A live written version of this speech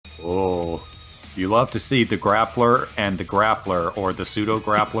Oh, you love to see the grappler and the grappler, or the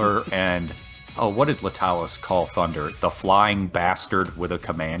pseudo-grappler, and... Oh, what did Latalis call Thunder? The flying bastard with a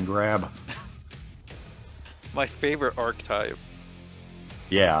command grab? My favorite archetype.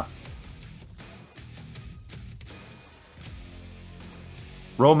 Yeah.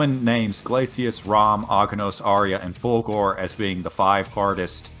 Roman names Glacius, Rom, Aghanos, Arya, and Fulgor as being the 5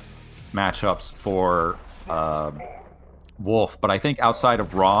 hardest matchups for Wolf, but I think outside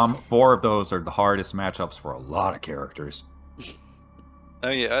of Rom, 4 of those are the hardest matchups for a lot of characters. Oh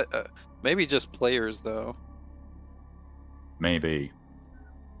yeah, maybe just players though. Maybe.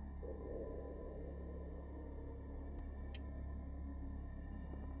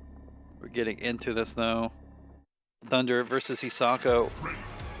 We're getting into this now. Thunder versus Hisako.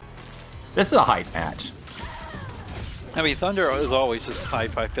 This is a hype match. I mean, Thunder is always just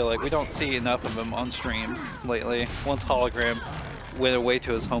hype, I feel like. We don't see enough of him on streams lately. Once Hologram went away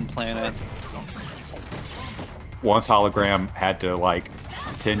to his home planet. Once Hologram had to, like,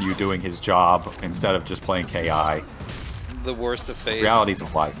 continue doing his job instead of just playing KI. The worst of fates. Realities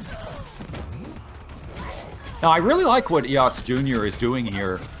of life. Now, I really like what EotsJunior is doing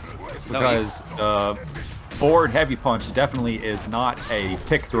here, because forward heavy punch definitely is not a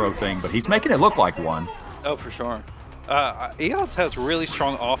tick throw thing, but he's making it look like one. Oh, for sure. Eots has really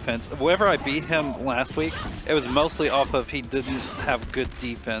strong offense. Whenever I beat him last week, it was mostly off of he didn't have good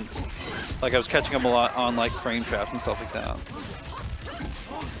defense. Like, I was catching him a lot on, like, frame traps and stuff like that.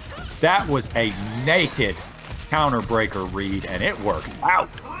 That was a naked counter breaker read, and it worked out.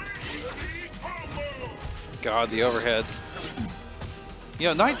 God, the overheads. You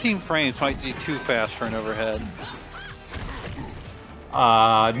know, 19 frames might be too fast for an overhead.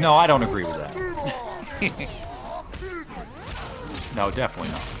 No, I don't agree with that. No, definitely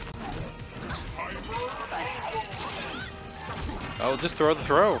not. Oh, just throw the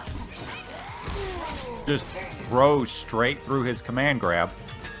throw. Just throw straight through his command grab.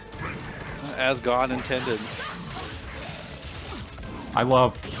 As God intended. I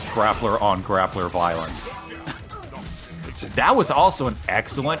love grappler on grappler violence. That was also an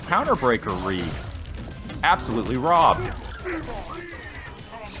excellent counter breaker read. Absolutely robbed.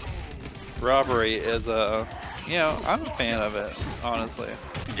 Robbery is you know, I'm a fan of it, honestly.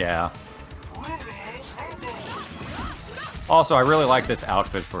 Yeah. Also, I really like this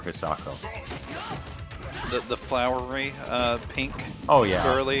outfit for Hisako. The flowery, pink. Oh yeah.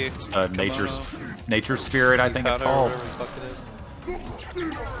 Girly. Nature spirit, I think it's called.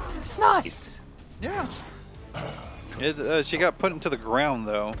 It's nice. Yeah. She got put into the ground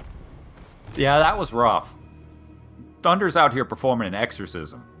though. Yeah, that was rough. Thunder's out here performing an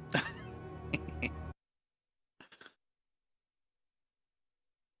exorcism.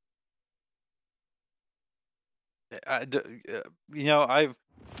 You know,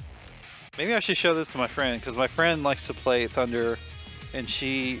 maybe I should show this to my friend, because my friend likes to play Thunder, and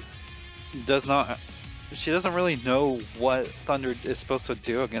she doesn't really know what Thunder is supposed to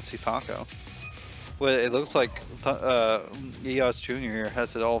do against Hisako. Well, it looks like EotsJunior here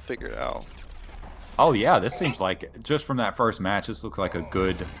has it all figured out. Oh yeah, this seems like, just from that first match, this looks like a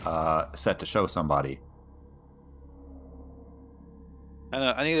good set to show somebody.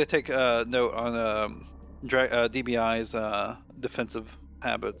 I need to take a note on DBI's defensive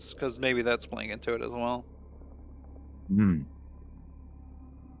habits, because maybe that's playing into it as well. Hmm.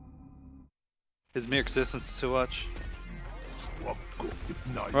 His mere existence is too much.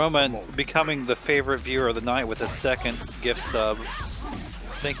 Roman becoming the favorite viewer of the night with a second gift sub.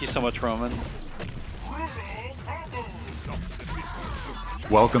 Thank you so much, Roman.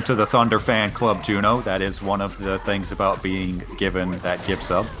 Welcome to the Thunder Fan Club, Juno. That is one of the things about being given that gift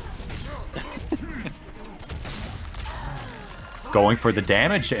sub. Going for the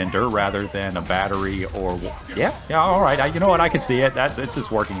damage ender rather than a battery or... Yeah, all right. You know what? I can see it. This is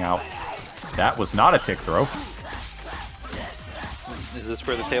working out. That was not a tick throw. Is this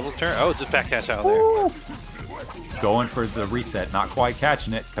where the tables turn? Oh, just back catch out there. Going for the reset. Not quite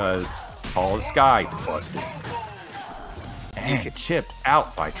catching it because Call of the Sky busted. And chipped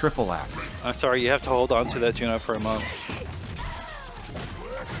out by Triple Axe. I'm sorry, you have to hold on to that Juno for a moment.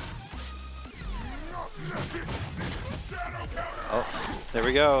 Oh, there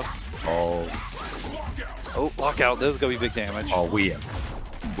we go. Oh, lockout. This is going to be big damage. Oh, we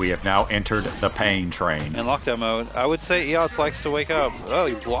have now entered the pain train. In lockdown mode. I would say Eots likes to wake up. Oh,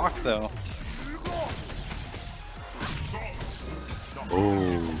 he blocked, though.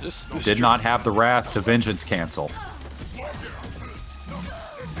 Ooh. Did not have the Wrath to Vengeance cancel.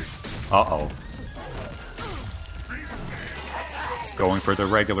 Uh-oh. Going for the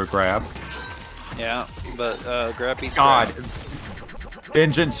regular grab. Yeah, but grab beats God. grab.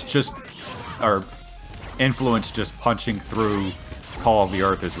 Vengeance just, or Influence just punching through Call of the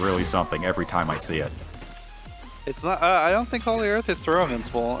Earth is really something every time I see it. It's not. I don't think Call of the Earth is throw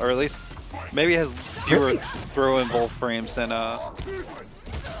invincible, or at least maybe it has fewer throw invincible frames than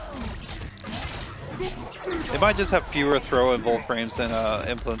It might just have fewer throw and volt frames than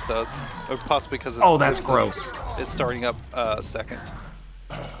Influence does, or possibly because that's gross. It's starting up second.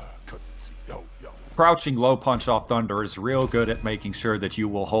 Crouching low punch off Thunder is real good at making sure that you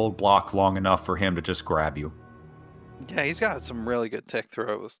will hold block long enough for him to just grab you. Yeah, he's got some really good tech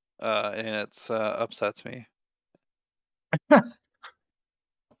throws, and it's upsets me.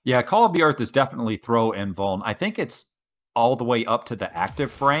 Yeah, Call of the Earth is definitely throw invuln. I think it's all the way up to the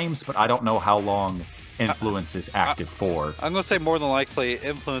active frames, but I don't know how long Influence is active for. I'm gonna say more than likely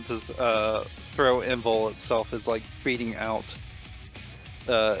Influence's throw invul itself is like beating out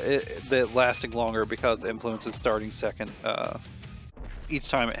the lasting longer because Influence is starting second each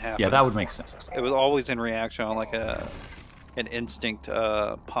time it happens. Yeah, that would make sense. It was always in reaction on like an instinct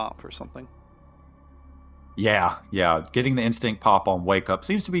pop or something. Yeah, getting the instinct pop on Wake Up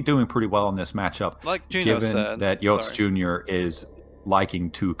seems to be doing pretty well in this matchup. Like Juno given said, that EotsJunior is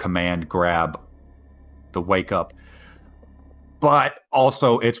liking to command grab the Wake Up. But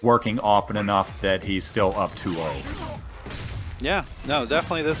also it's working often enough that he's still up 2-0. Yeah, no,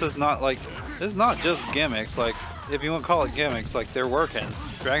 definitely this is not just gimmicks. Like, if you want to call it gimmicks, like, they're working.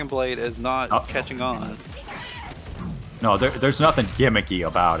 DragonBlade is not catching on. No, there's nothing gimmicky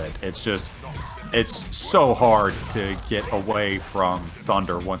about it. It's just, it's so hard to get away from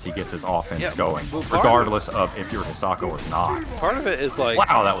Thunder once he gets his offense going, regardless of if you're Hisako or not. Part of it is like,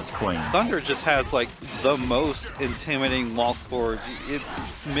 wow, that was clean. Thunder just has like the most intimidating walk forward. It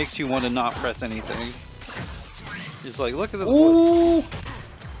makes you want to not press anything. It's like, look at this. Ooh!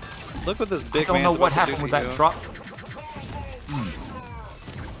 Look what this big man. I don't know what happened with that drop.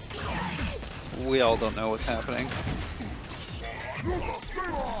 We all don't know what's happening.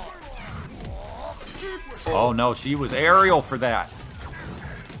 Oh no, she was aerial for that.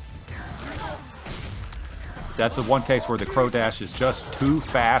 That's the one case where the Crow Dash is just too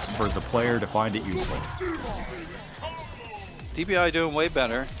fast for the player to find it useful. DPI doing way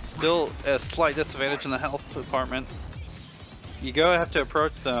better. Still a slight disadvantage in the health department. You go have to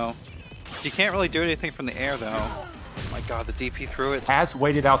approach though. You can't really do anything from the air though. Oh my god, the DP threw it. Has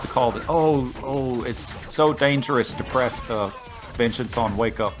waited out the call. Oh, it's so dangerous to press the Vengeance on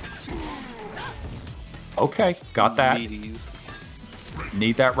Wake Up. Okay, got that. Meaties.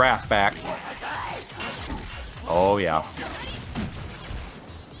 Need that Wrath back. Oh yeah.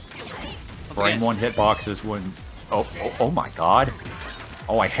 Frame one hitboxes when... Oh my god.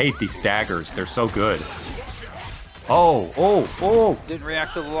 Oh, I hate these staggers. They're so good. Oh. Didn't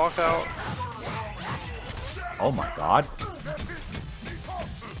react to the lockout. Oh my god.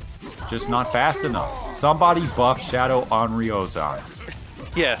 Just not fast enough. Somebody buff Shadow on Ryozan.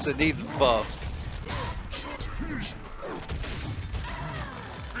 Yes, it needs buffs.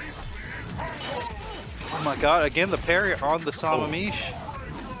 Oh my god, again the parry on the Samamish.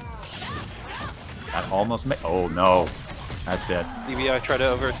 That almost made... Oh no. That's it. DBI tried to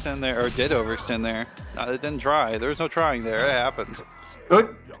overextend there, or did overextend there. It didn't try. There was no trying there. It happened.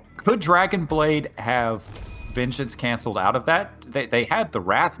 Could DragonBlade have Vengeance canceled out of that? They had the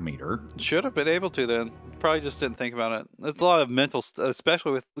Wrath meter. Should have been able to then. Probably just didn't think about it. There's a lot of mental,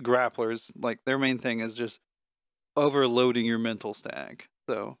 especially with the grapplers. Like, their main thing is just overloading your mental stack.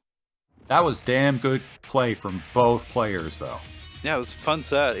 So that was damn good play from both players, though. Yeah, it was a fun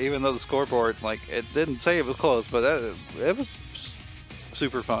set, even though the scoreboard, like, it didn't say it was close, but it was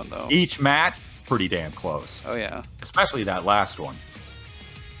super fun, though. Each match, pretty damn close. Oh, yeah. Especially that last one.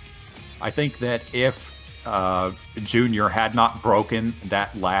 I think that if Junior had not broken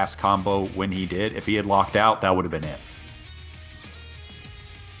that last combo when he did, if he had locked out, that would have been it.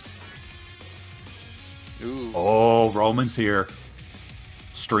 Ooh. Oh, Roman's here.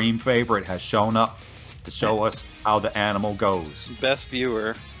 Stream favorite has shown up to show us how the animal goes. Best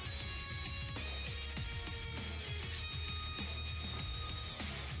viewer.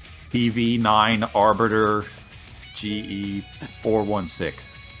 PV9 Arbiter GE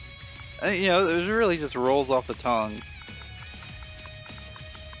 416. You know, it really just rolls off the tongue.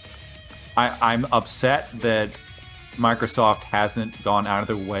 I'm upset that Microsoft hasn't gone out of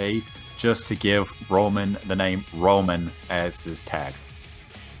their way just to give Roman the name Roman as his tag.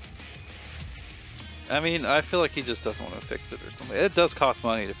 I mean, I feel like he just doesn't want to fix it or something. It does cost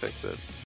money to fix it.